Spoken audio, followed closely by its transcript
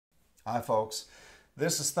Hi folks,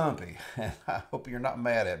 this is Thumpy, and I hope you're not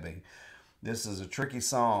mad at me. This is a tricky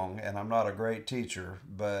song, and I'm not a great teacher,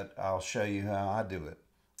 but I'll show you how I do it.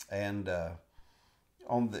 And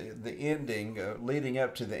on the ending, leading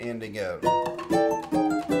up to the ending of...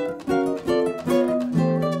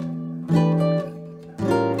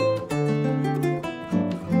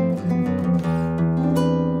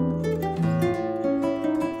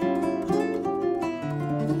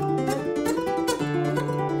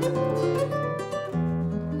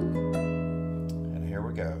 And here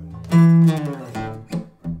we go.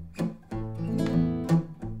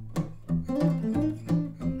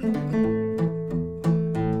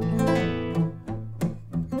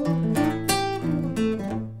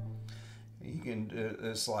 You can do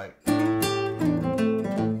it's like...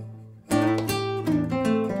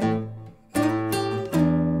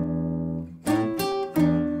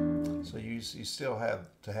 So you still have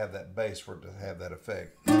to have that bass for it to have that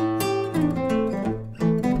effect.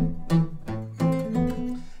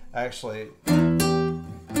 Actually,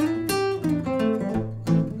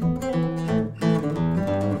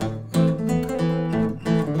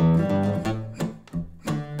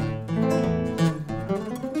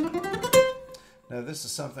 now this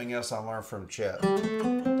is something else I learned from Chet.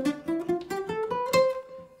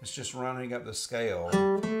 It's just running up the scale.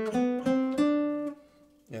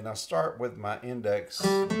 And I start with my index.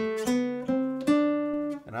 And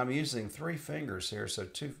I'm using 3 fingers here, so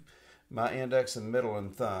my index and middle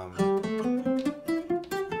and thumb.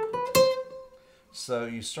 So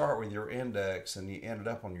you start with your index and you end it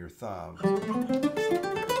up on your thumb.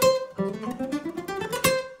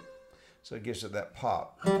 So it gives it that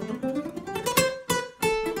pop.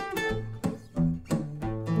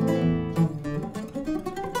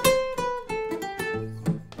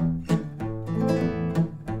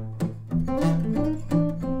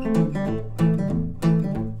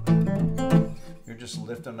 Just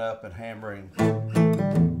lifting up and hammering.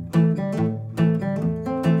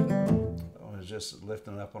 It's just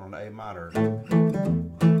lifting up on an A minor.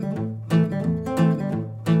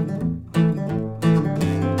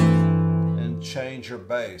 And change your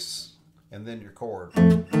bass and then your chord.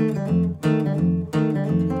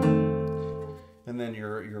 And then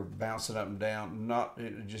you're bouncing up and down. Not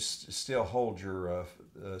just still hold your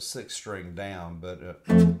 6th string down, but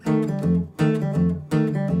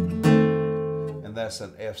and that's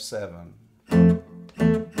an F7. And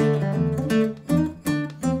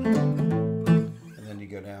then you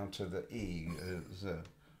go down to the E.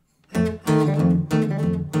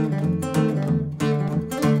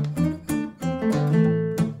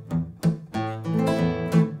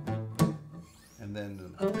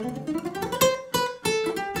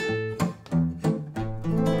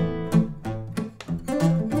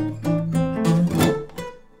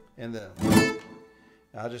 And then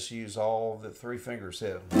I just use all the 3 fingers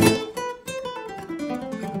here.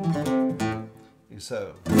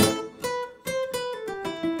 So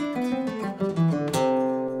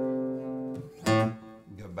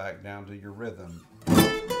go back down to your rhythm.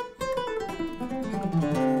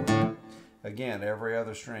 Again, every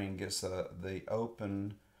other string gets the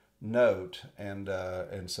open note, and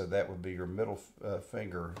so that would be your middle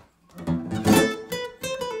finger.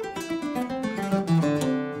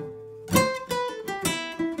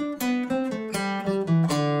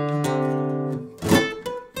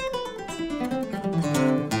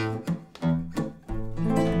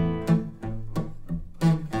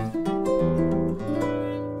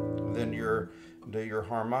 Do your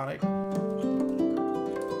harmonic.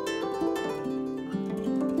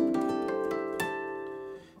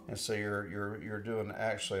 And so you're doing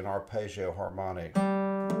actually an arpeggio harmonic.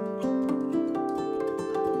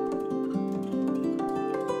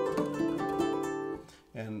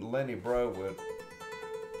 And Lenny Bro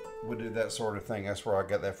would do that sort of thing. That's where I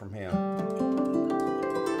got that from him.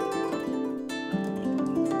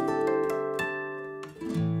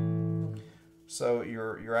 So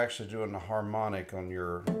you're actually doing a harmonic on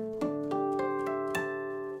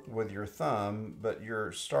with your thumb, but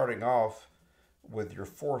you're starting off with your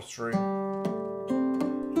 4th string.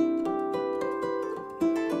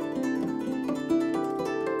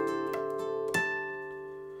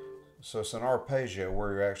 So it's an arpeggio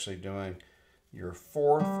where you're actually doing your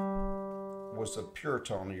 4th was a pure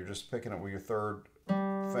tone. You're just picking it with your 3rd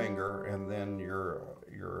finger, and then your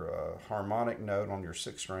harmonic note on your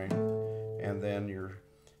 6th string, and then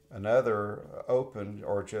another open,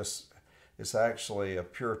 or just it's actually a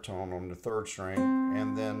pure tone on the 3rd string,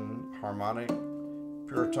 and then harmonic,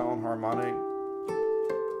 pure tone, harmonic,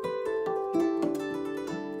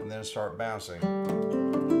 and then start bouncing.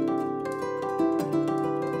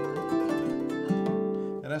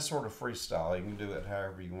 And And that's sort of freestyle. You can do it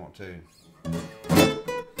however you want to.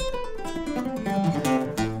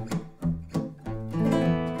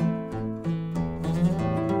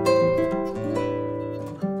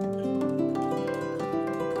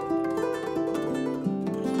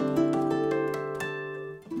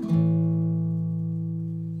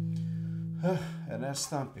 And that's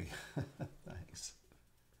Thumpy.